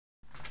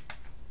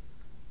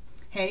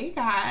Hey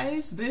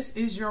guys, this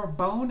is your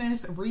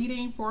bonus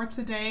reading for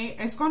today.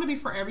 It's going to be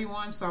for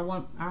everyone,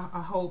 so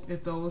I hope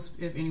if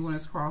anyone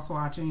is cross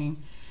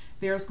watching,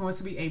 there's going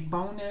to be a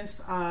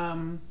bonus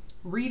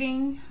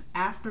reading,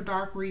 after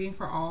dark reading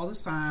for all the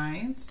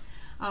signs.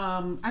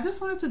 I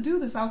just wanted to do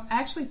this. I was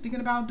actually thinking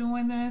about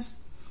doing this,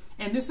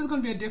 and this is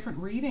going to be a different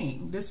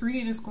reading. This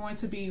reading is going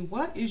to be,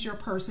 what is your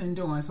person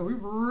doing? So we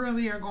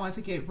really are going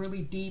to get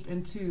really deep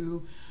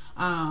into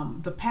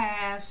the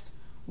past,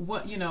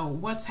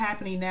 what's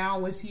happening now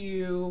with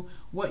you,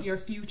 what your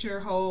future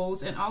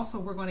holds, and also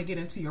we're going to get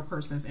into your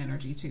person's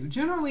energy too.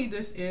 Generally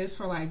this is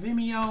for like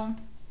Vimeo,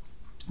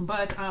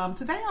 but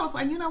today I was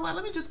like, you know what,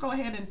 let me just go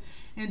ahead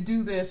and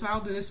do this. I'll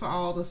do this for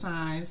all the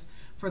signs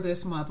for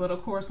this month, but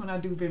of course when I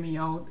do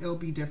Vimeo it'll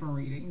be different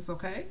readings.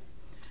 Okay,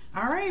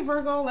 all right,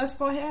 Virgo, let's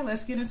go ahead,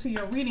 let's get into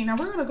your reading. Now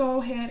we're going to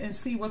go ahead and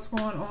see what's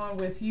going on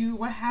with you,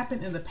 what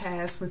happened in the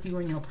past with you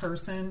and your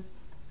person.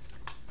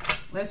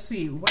 Let's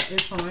see what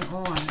is going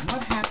on.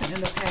 What happened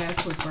in the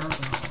past with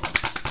Virgo?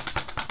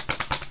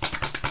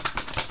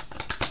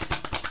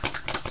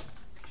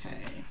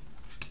 Okay.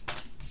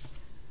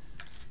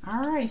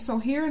 All right. So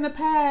here in the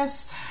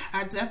past,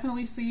 I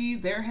definitely see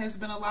there has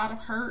been a lot of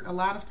hurt, a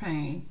lot of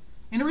pain.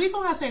 And the reason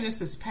why I say this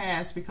is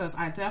past, because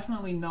I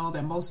definitely know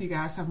that most of you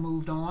guys have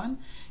moved on.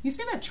 You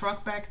see that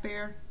truck back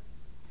there?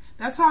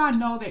 That's how I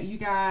know that you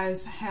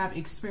guys have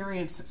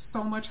experienced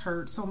so much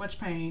hurt, so much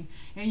pain,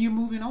 and you're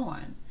moving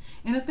on.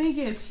 And the thing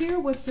is, here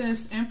with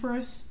this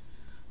Empress,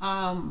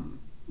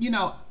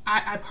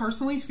 I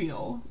personally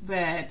feel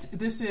that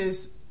this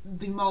is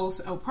the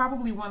most,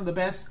 probably one of the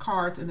best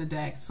cards in the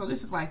deck. So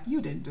this is like,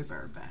 you didn't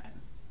deserve that.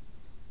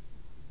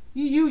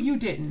 You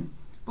didn't.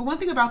 But one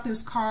thing about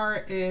this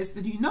card is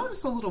that you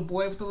notice a little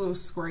boy with a little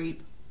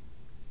scrape.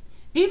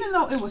 Even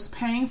though it was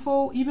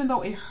painful, even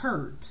though it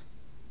hurt,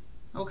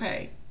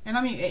 okay? And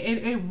I mean,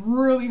 it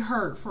really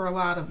hurt for a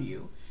lot of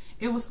you.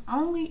 It was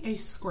only a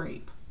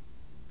scrape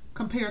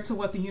compared to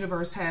what the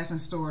universe has in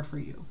store for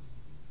you.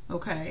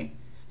 Okay,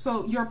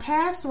 so your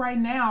past right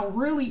now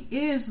really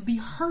is the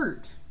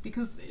hurt,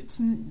 because it's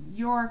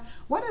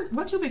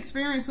what you've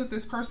experienced with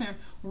this person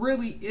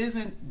really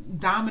isn't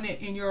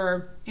dominant in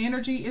your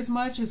energy as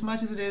much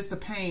as it is the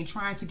pain,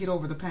 trying to get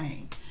over the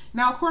pain.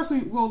 Now of course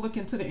we'll look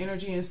into the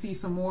energy and see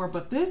some more,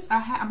 but this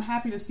I'm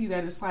happy to see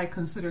that it's like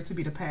considered to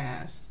be the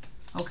past.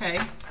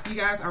 Okay, you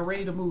guys are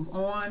ready to move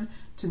on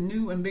to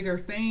new and bigger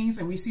things,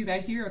 and we see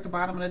that here at the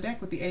bottom of the deck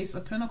with the Ace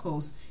of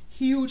Pentacles.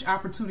 Huge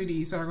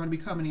opportunities that are going to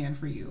be coming in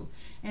for you,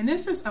 and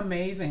this is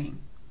amazing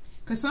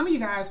because some of you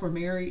guys were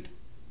married,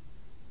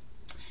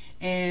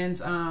 and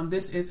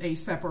this is a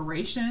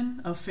separation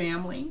of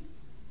family.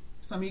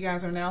 Some of you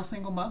guys are now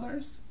single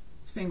mothers,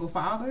 single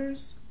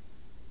fathers.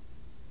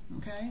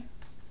 Okay,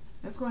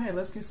 let's go ahead,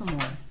 let's get some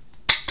more.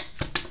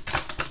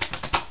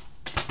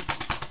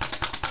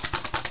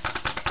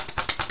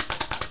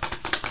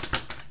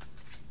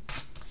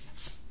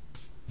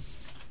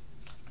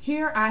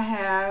 Here I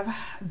have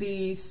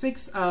the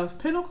Six of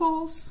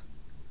Pentacles.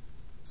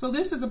 So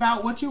this is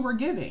about what you were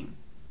giving.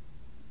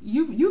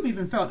 You've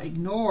even felt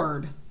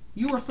ignored.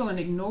 You were feeling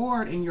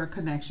ignored in your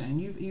connection.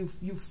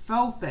 You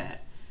felt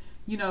that.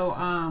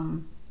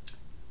 One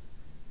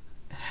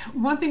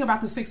thing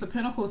about the Six of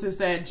Pentacles is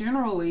that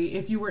generally,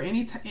 if you were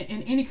in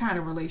any kind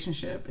of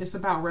relationship, it's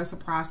about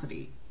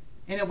reciprocity,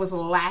 and it was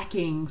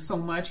lacking so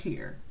much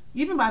here.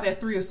 Even by that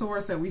Three of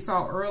Swords that we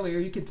saw earlier,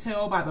 you could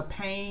tell by the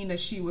pain that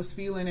she was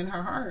feeling in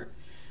her heart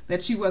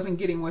that she wasn't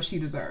getting what she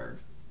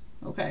deserved.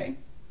 Okay?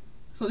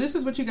 So this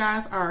is what you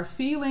guys are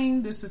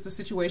feeling. This is the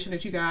situation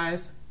that you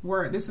guys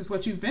were. This is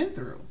what you've been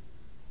through.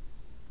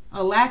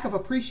 A lack of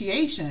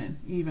appreciation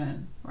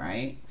even,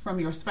 right? From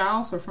your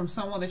spouse or from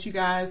someone that you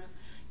guys,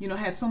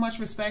 had so much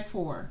respect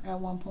for at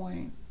one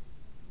point.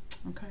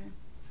 Okay?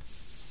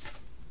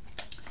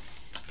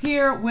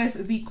 Here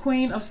with the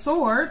Queen of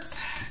Swords,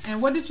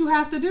 and what did you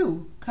have to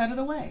do? Cut it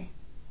away.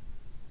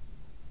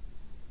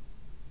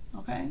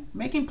 Okay,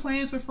 making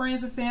plans with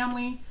friends and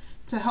family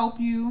to help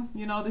you.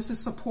 This is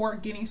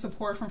support, getting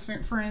support from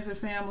friends and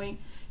family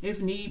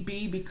if need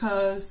be,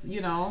 because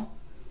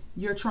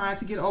you're trying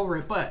to get over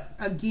it. But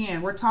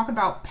again, we're talking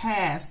about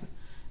past.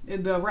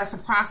 The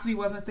reciprocity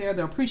wasn't there,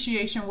 the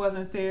appreciation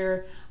wasn't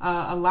there.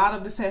 A lot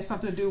of this has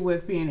something to do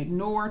with being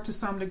ignored to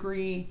some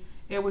degree.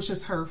 It was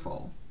just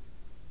hurtful.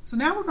 So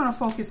now we're going to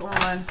focus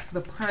on the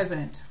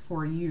present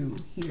for you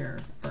here,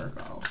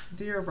 Virgo.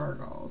 Dear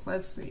Virgos,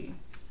 let's see.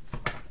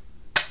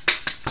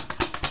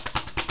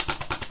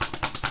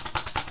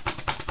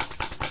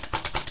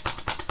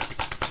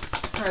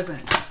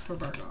 Present for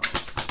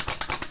Virgos.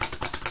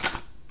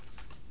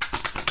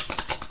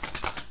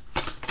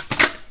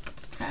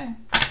 Okay.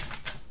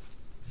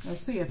 Let's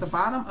see. At the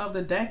bottom of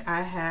the deck,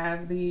 I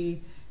have the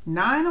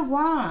Nine of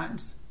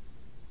Wands.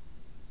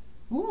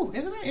 Ooh,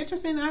 isn't it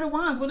interesting? Nine of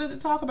Wands. What does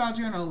it talk about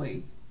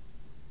generally?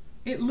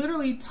 It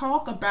literally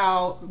talk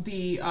about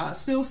the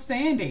still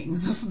standing,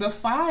 the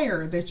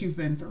fire that you've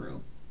been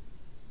through.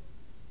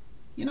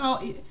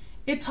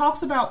 It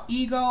talks about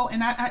ego,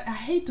 and I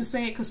hate to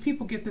say it because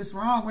people get this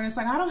wrong when it's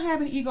like, I don't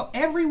have an ego.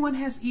 Everyone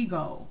has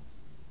ego.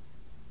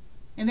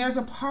 And there's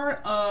a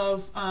part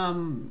of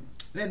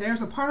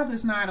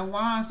this Nine of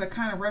Wands that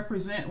kind of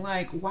represent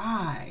like,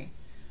 why?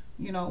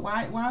 You know,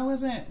 why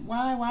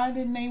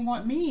didn't they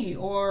want me?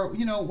 Or,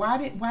 you know, why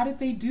did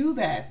they do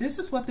that? This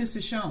is what this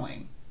is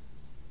showing.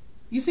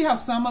 You see how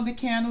some of the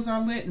candles are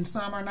lit and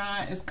some are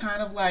not? It's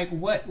kind of like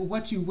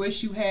what you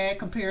wish you had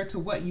compared to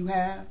what you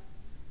have.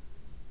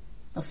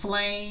 The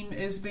flame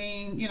is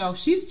being, you know,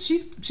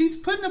 she's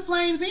putting the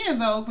flames in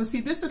though, but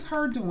see, this is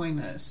her doing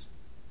this.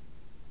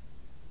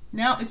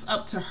 Now it's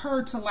up to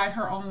her to light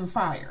her own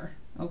fire,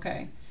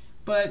 okay?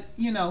 But,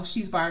 you know,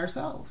 she's by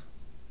herself,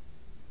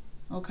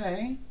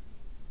 okay?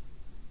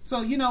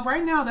 So, you know,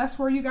 right now that's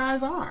where you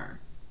guys are.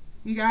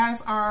 You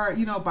guys are,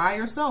 you know, by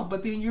yourself,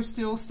 but then you're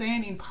still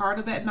standing. Part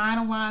of that Nine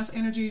of Wands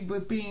energy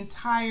with being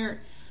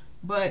tired,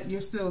 but you're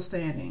still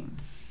standing.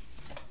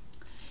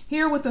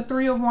 Here with the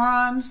Three of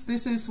Wands,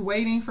 this is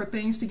waiting for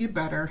things to get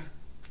better,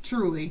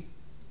 truly.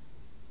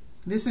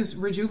 This is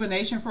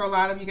rejuvenation for a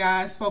lot of you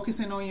guys,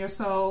 focusing on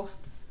yourself.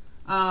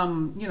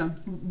 You know,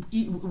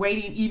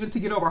 waiting even to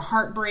get over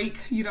heartbreak.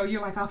 You know,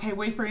 you're like, okay,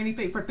 wait for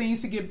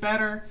things to get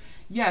better.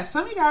 Yes,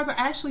 some of you guys are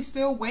actually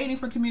still waiting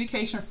for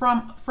communication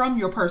from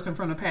your person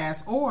from the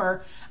past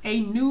or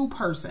a new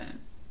person.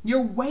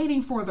 You're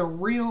waiting for the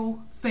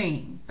real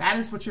thing. That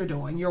is what you're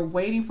doing. You're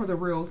waiting for the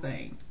real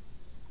thing.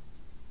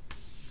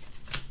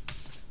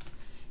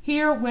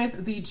 Here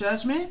with the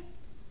Judgment.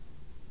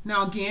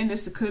 Now again,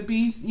 this could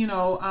be, you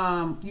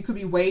know, you could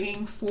be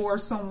waiting for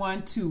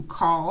someone to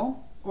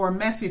call or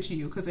message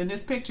you, because in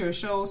this picture it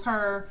shows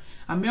her,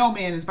 a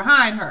mailman is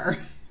behind her,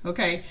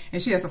 okay,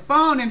 and she has a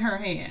phone in her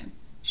hand.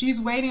 She's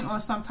waiting on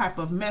some type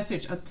of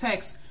message, a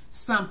text,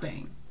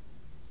 something.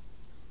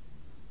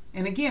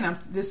 And again,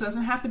 this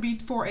doesn't have to be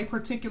for a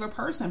particular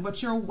person,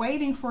 but you're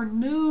waiting for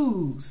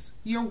news.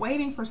 You're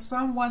waiting for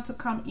someone to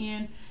come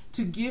in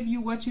to give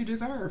you what you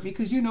deserve,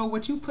 because you know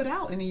what you've put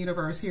out in the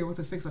universe here with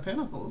the Six of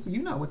Pentacles.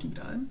 You know what you've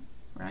done,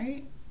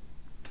 right?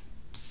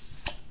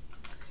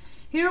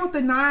 Here with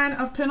the Nine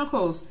of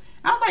Pentacles.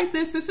 I like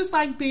this. This is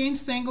like being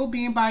single,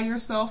 being by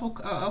yourself,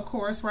 of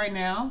course, right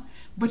now.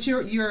 But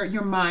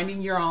you're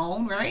minding your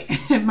own, right?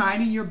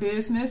 Minding your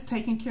business,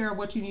 taking care of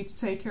what you need to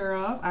take care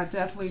of. I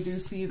definitely do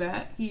see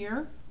that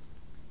here.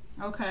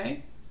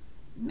 Okay.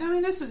 I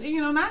mean, this is, you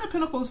know, Nine of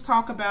Pentacles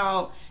talk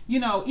about, you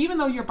know, even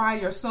though you're by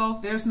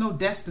yourself, there's no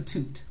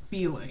destitute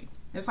feeling.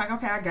 It's like,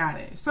 okay, I got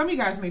it. Some of you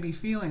guys may be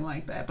feeling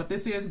like that, but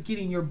this is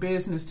getting your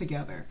business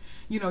together.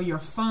 You know, your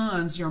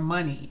funds, your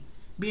money.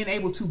 Being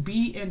able to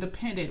be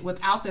independent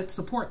without that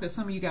support that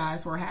some of you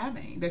guys were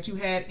having, that you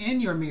had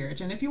in your marriage.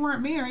 And if you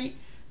weren't married,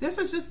 this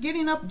is just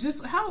getting up.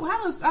 Just how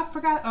does, I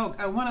forgot,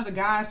 one of the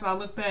guys I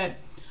looked at,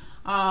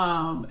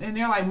 and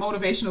they're like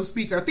motivational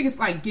speaker. I think it's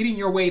like getting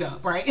your weight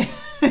up, right?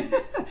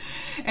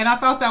 And I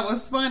thought that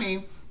was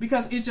funny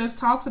because it just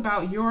talks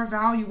about your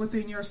value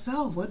within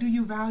yourself. What do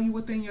you value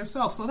within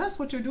yourself? So that's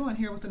what you're doing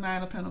here with the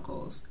Nine of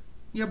Pentacles.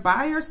 You're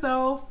by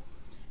yourself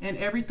and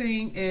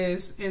everything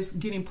is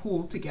getting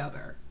pulled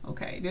together.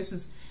 Okay, this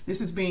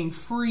is being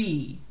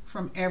free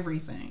from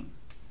everything.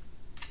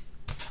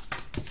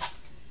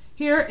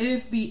 Here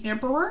is the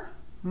Emperor.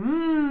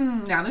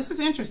 Now this is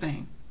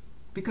interesting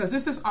because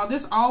this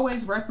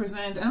always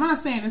represents, and I'm not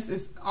saying this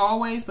is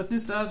always, but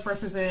this does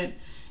represent,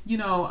 you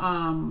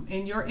know,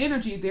 in your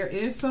energy, there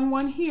is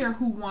someone here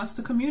who wants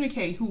to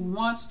communicate, who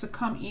wants to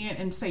come in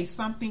and say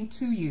something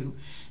to you.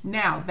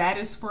 Now that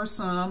is for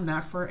some,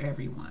 not for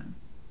everyone.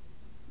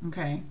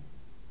 Okay,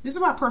 this is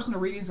why personal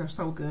readings are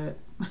so good.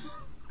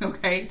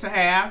 Okay, to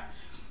have,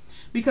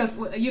 because,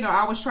 you know,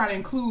 I was trying to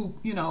include,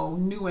 you know,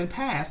 new and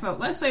past. So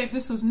let's say if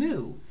this was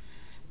new,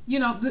 you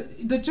know,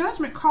 the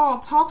Judgment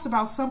call talks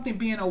about something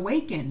being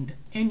awakened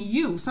in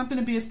you,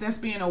 something that's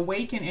being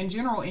awakened in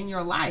general in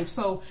your life.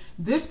 So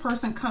this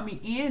person coming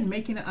in,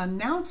 making an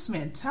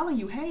announcement, telling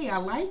you, hey, I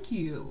like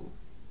you.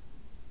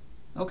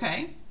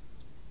 Okay.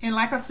 And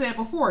like I said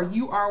before,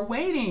 you are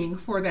waiting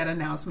for that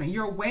announcement.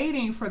 You're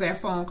waiting for that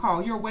phone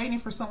call. You're waiting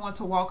for someone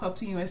to walk up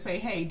to you and say,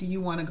 hey, do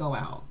you want to go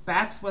out?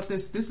 That's what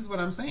this is what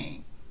I'm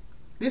saying.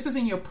 This is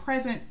in your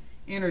present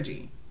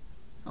energy.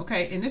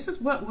 Okay, and this is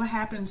what will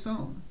happen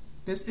soon.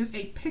 This is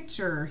a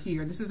picture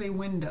here. This is a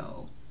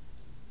window.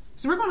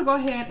 So we're going to go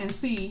ahead and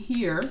see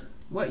here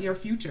what your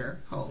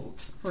future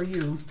holds for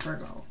you,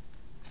 Virgo.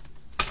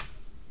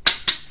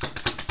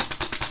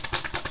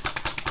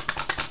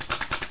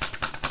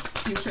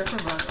 Future for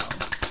Virgo.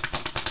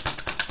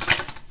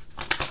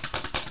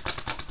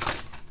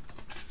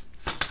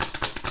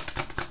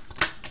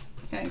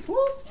 Okay,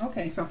 whoop.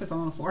 Okay, something fell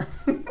on the floor.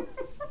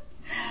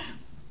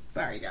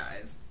 Sorry,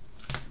 guys.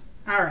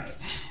 All right,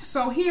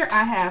 so here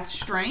I have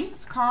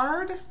Strength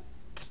card.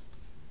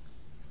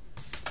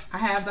 I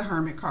have the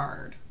Hermit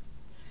card.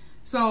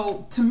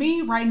 So to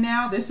me right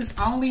now, this is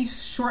only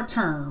short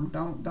term.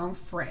 Don't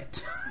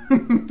fret.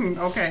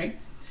 Okay.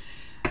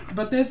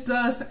 But this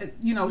does,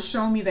 you know,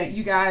 show me that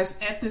you guys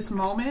at this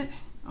moment,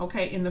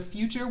 okay, in the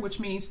future, which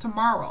means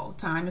tomorrow,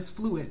 time is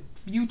fluid,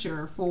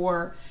 future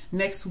for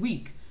next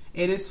week,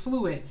 It is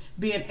fluid.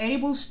 Being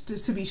able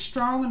to be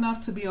strong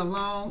enough to be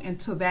alone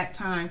until that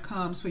time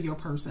comes for your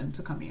person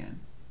to come in.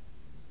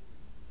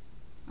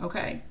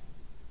 Okay?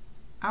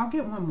 I'll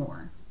get one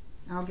more.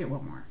 I'll get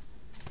one more.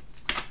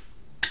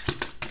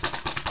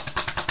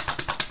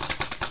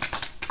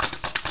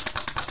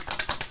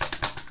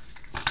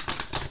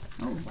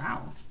 Oh,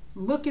 wow.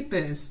 Look at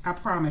this. I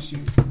promise you.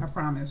 I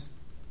promise.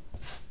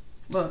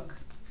 Look.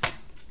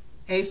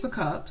 Ace of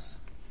Cups.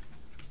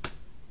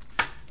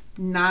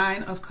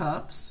 9 of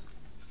Cups.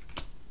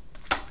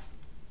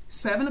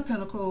 7 of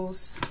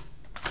Pentacles.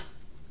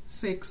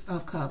 6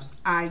 of Cups.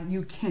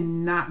 You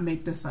cannot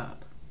make this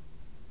up.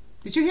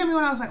 Did you hear me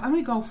when I was like, let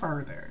me go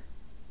further?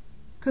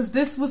 Because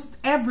this was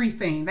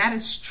everything. That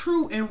is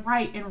true and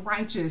right and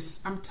righteous.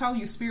 I'm telling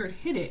you, Spirit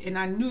hit it. And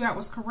I knew that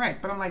was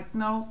correct. But I'm like,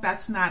 no,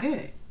 that's not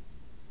it.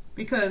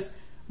 Because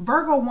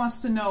Virgo wants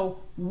to know,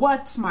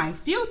 what's my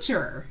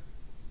future?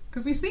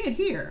 Because we see it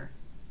here.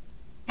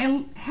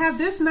 And have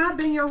this not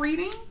been your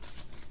reading?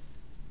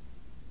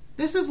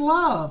 This is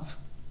love.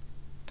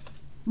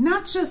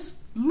 Not just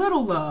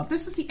little love.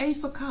 This is the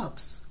Ace of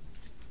Cups.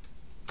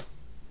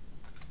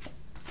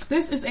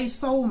 This is a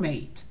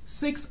soulmate.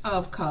 6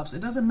 of Cups. It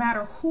doesn't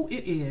matter who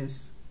it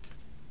is.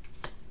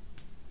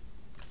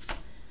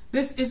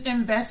 This is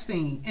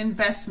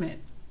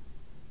investment.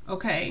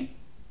 Okay?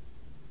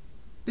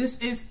 This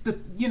is the,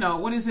 you know,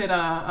 what is it?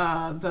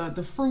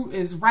 The fruit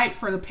is ripe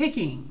for the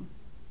picking.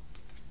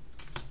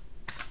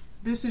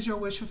 This is your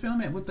wish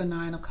fulfillment with the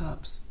 9 of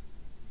Cups.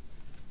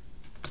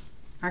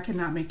 I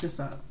cannot make this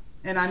up.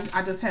 And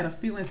I just had a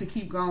feeling to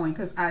keep going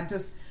because I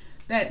just,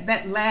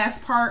 that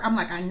last part, I'm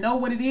like, I know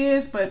what it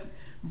is, but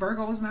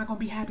Virgo is not going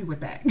to be happy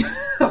with that.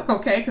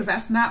 Okay? Because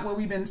that's not what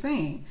we've been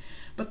saying.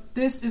 But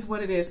this is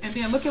what it is. And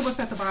then look at what's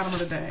at the bottom of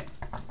the deck.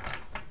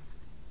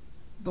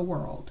 The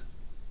World.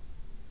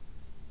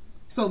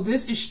 So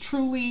this is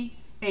truly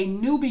a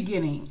new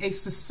beginning, a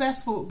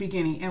successful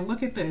beginning. And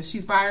look at this.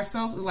 She's by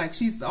herself. Like,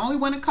 she's the only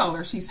one in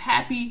color. She's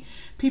happy.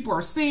 People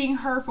are seeing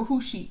her for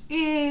who she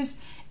is.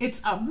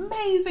 It's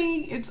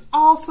amazing. It's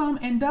awesome.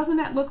 And doesn't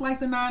that look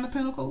like the 9 of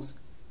Pentacles?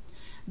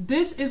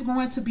 This is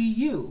going to be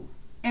you.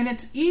 And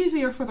it's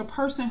easier for the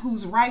person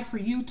who's right for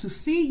you to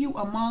see you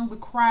among the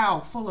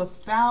crowd full of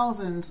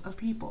thousands of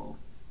people.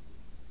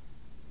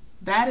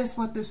 That is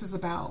what this is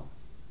about.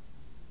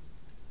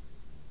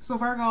 So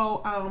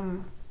Virgo,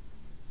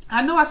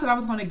 I know I said I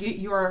was going to get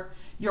your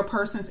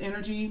person's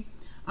energy.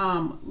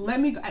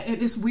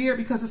 It is weird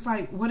because it's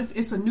like, what if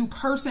it's a new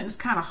person? It's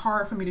kind of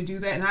hard for me to do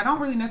that. And I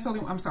don't really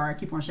necessarily, I'm sorry, I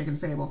keep on shaking the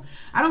table.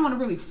 I don't want to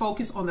really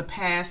focus on the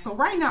past. So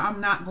right now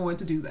I'm not going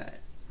to do that.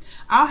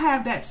 I'll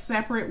have that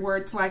separate where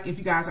it's like, if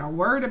you guys are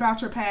worried about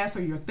your past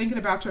or you're thinking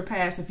about your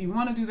past, if you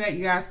want to do that,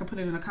 you guys can put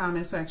it in the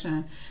comment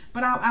section.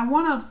 But I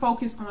want to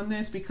focus on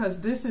this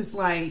because this is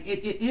like,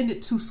 it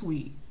ended too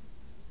sweet.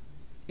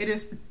 It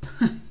is,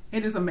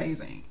 it is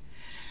amazing.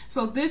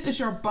 So this is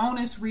your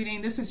bonus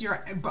reading. This is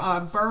your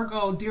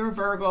Virgo, Dear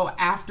Virgo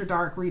After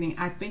Dark reading.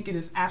 I think it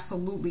is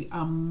absolutely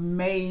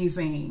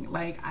amazing.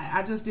 Like,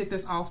 I just did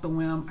this off the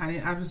whim.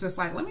 I was just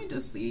like, let me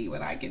just see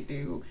what I can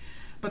do.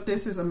 But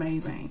this is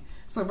amazing.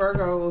 So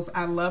Virgos,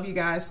 I love you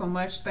guys so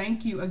much.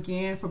 Thank you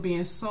again for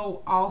being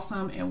so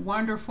awesome and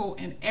wonderful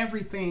and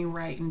everything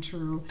right and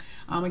true.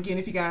 Again,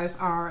 if you guys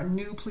are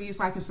new, please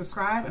like and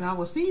subscribe. And I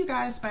will see you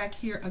guys back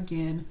here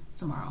again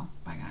tomorrow.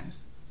 Bye,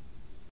 guys.